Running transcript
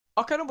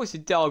I can almost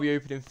say I'll be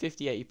opening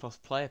 50, 80 plus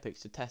player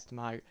picks to test them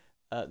out.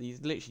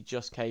 These literally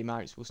just came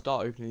out, so we'll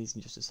start opening these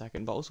in just a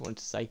second. But I also wanted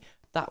to say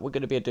that we're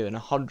going to be doing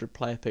 100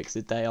 player picks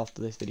a day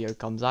after this video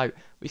comes out.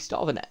 We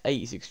start with an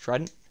 86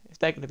 Trent. If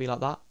they're going to be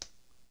like that,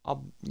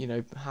 I'm,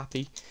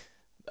 happy.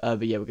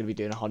 But yeah, we're going to be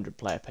doing 100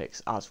 player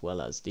picks as well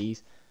as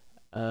these.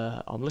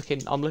 I'm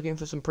looking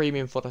for some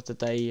premium fodder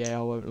today. Yeah,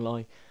 I won't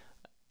lie.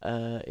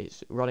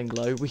 It's running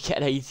low. We get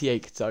an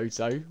 88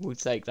 Toto. We'll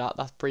take that.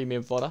 That's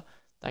premium fodder.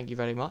 Thank you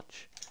very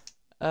much.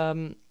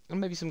 And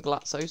maybe some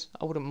Golazos.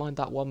 I wouldn't mind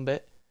that one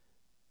bit.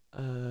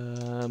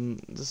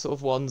 The sort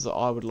of ones that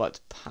I would like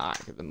to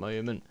pack at the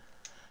moment.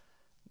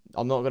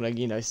 I'm not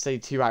gonna, say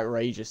too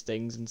outrageous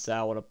things and say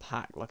I want to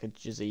pack like a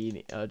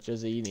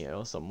Jairzinho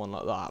or someone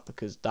like that,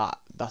 because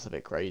that's a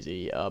bit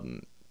crazy. I'll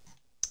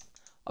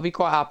be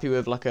quite happy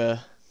with like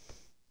a.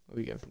 Where are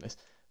we going from this?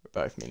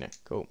 We're both me now.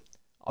 Cool.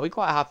 I'll be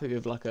quite happy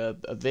with like a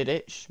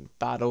Vidic,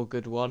 bad or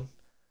good one.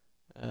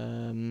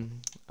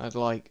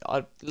 Lampard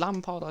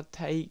I'd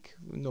take,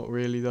 not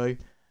really though.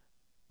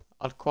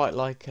 I'd quite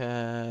like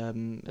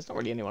there's not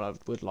really anyone I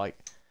would like.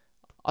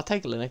 I'll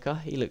take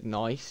Lineker, he looked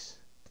nice.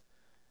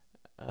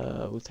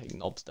 We'll take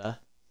Knobs there.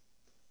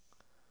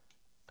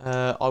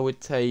 I would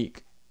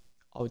take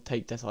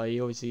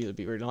Desai, obviously it would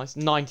be really nice.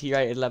 90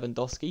 rated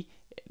Lewandowski,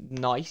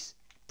 nice.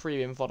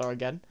 Premium fodder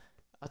again.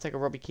 I'll take a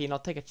Robbie Keane, I'll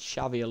take a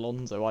Xavi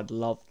Alonso, I'd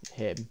love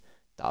him.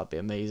 That would be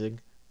amazing.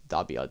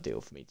 That'd be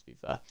ideal for me, to be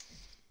fair.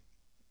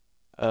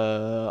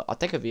 I'd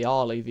take a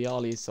Viali.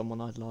 Viali is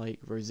someone I'd like.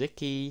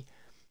 Rosicky.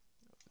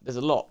 There's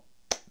a lot.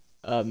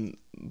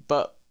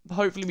 But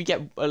hopefully we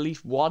get at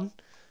least one.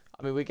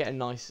 I mean, we're getting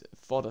nice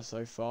fodder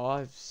so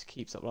far. If it just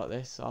keeps up like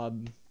this,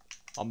 I'm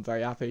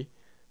very happy,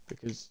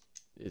 because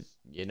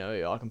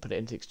I can put it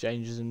into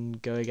exchanges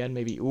and go again.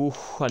 Maybe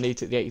I need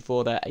to the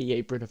 84 there.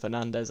 88 Bruno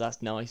Fernandes.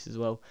 That's nice as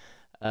well.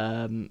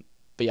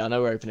 But yeah, I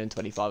know we're opening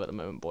 25 at the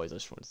moment, boys. I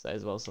just want to say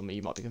as well, some of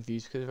you might be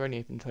confused because we're only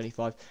opening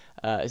 25.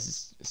 This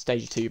is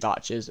stage 2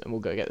 batches, and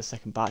we'll go get the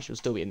second batch. It'll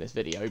still be in this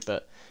video,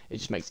 but it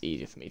just makes it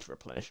easier for me to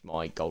replenish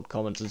my gold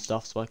commons and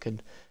stuff, so I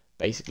can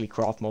basically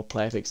craft more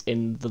player picks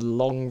in the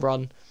long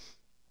run.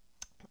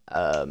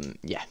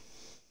 Yeah.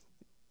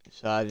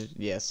 So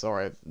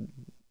sorry, I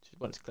just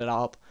wanted to clear that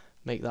up,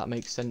 make that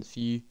make sense for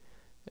you.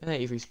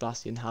 83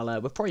 Sebastian Haller.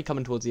 We're probably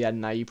coming towards the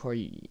end now. It's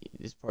probably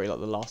like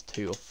the last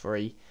 2 or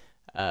 3.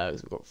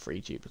 Because we've got 3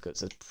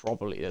 duplicates.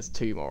 There's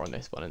 2 more on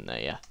this one, isn't there?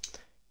 Yeah.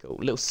 Cool.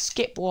 Little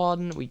skip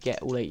one. We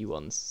get all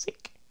 81.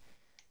 Sick.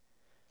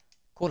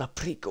 Corner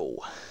Prico.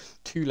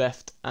 2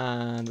 left,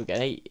 and we get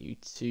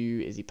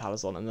 82 Izzy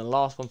Palazon. And the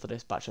last one for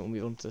this batch, and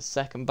we'll move on to the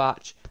second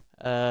batch.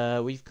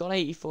 We've got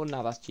 84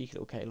 Navas, cheeky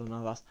little Kayla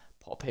Navas.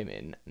 Pop him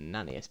in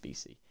Nanny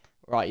SBC.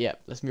 Right, yeah,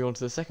 let's move on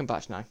to the second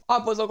batch now.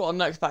 Alright, boys, I've got a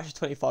next batch of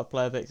 25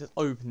 player picks. Let's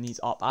open these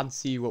up and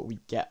see what we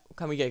get.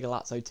 Can we get a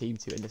Golazo team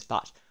 2 in this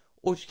batch?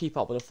 Or just keep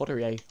up with a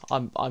Fodderie?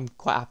 I'm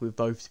quite happy with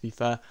both, to be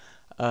fair.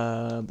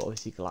 But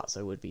obviously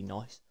Golazo would be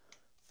nice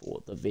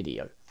for the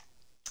video.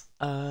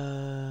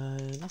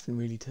 Nothing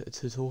really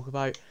to talk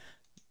about.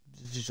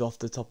 Just off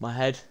the top of my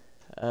head.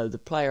 The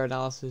player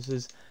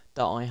analyses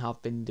that I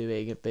have been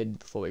doing have been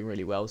performing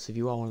really well. So if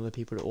you are one of the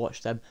people that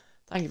watch them,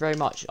 thank you very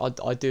much.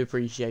 I do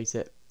appreciate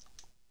it.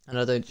 And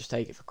I don't just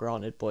take it for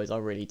granted, boys. I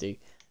really do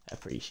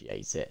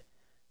appreciate it.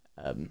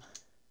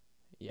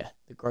 Yeah,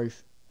 the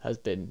growth has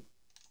been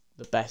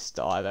the best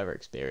that I've ever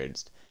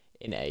experienced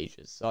in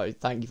ages. So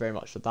thank you very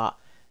much for that.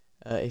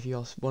 If you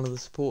are one of the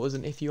supporters,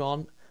 and if you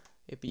aren't,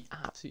 it'd be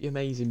absolutely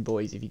amazing,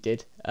 boys, if you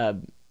did.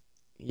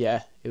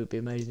 Yeah, it would be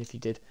amazing if you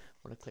did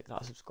want to click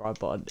that subscribe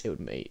button. It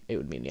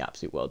would mean the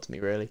absolute world to me,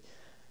 really.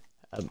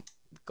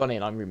 Gone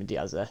in, I'm Ruben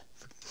Diaz there.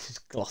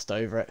 Just glossed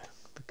over it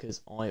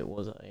because I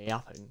was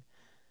yapping.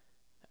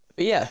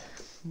 But yeah,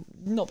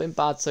 not been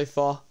bad so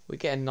far. We're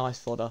getting nice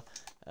fodder.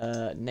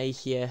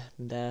 Nahir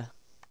there,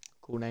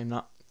 cool name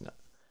that.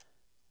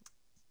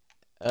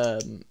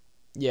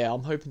 Yeah,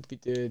 I'm hoping to be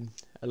doing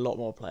a lot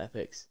more player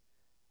picks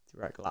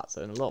throughout Golazo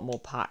and a lot more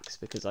packs,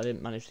 because I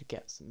didn't manage to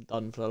get some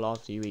done for the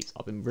last few weeks.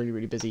 I've been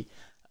really busy.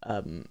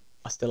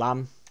 I still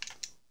am,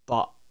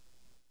 but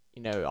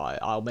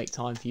I'll make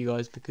time for you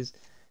guys, because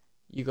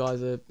you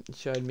guys are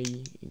showing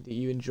me that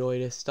you enjoy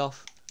this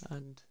stuff,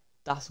 and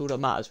that's all that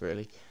matters,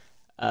 really.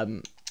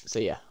 So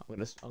yeah,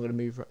 I'm gonna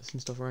move some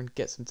stuff around,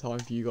 get some time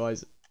for you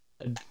guys,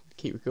 and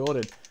keep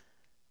recording.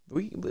 I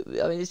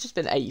mean, it's just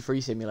been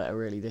 83 simulator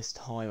really this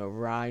time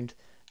around.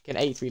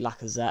 Again, 83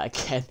 Lacazette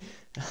again.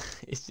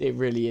 It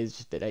really is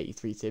just been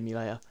 83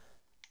 simulator.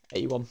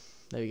 81.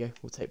 There we go.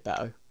 We'll take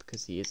Beto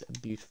because he is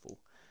beautiful.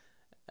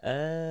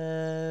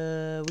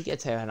 We get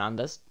Teo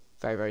Hernandez.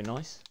 Very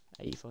nice.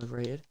 85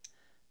 rated.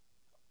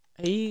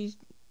 Teo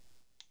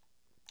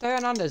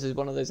Hernandez is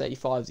one of those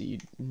 85s that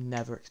you'd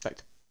never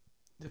expect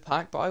to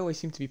pack, but I always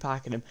seem to be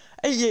packing him.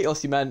 88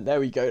 Osimhen. There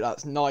we go.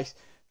 That's nice.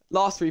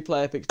 Last 3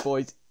 player picks,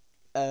 boys.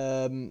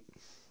 Yeah,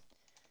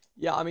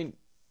 I mean,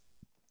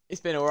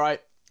 it's been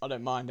alright. I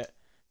don't mind it.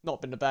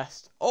 Not been the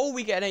best. Oh,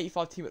 we get an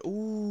 85 team.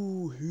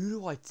 Ooh, who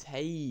do I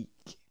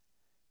take?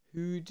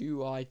 Who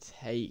do I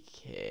take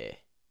here?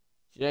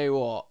 Do you know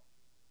what?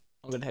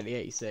 I'm going to hit the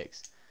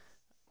 86.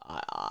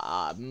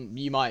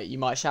 You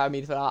might shout at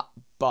me for that,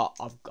 but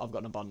I've got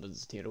an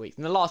abundance of team of the week.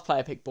 And the last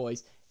player pick,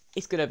 boys,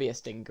 it's going to be a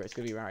stinker. It's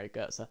going to be Mario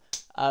Götze.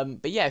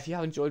 But yeah, if you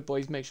have enjoyed,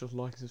 boys, make sure to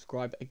like and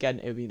subscribe. Again,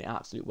 it would be an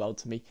absolute world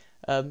to me.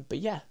 But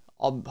yeah,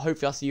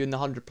 hopefully I'll see you in the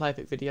 100 player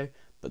pick video.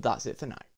 But that's it for now.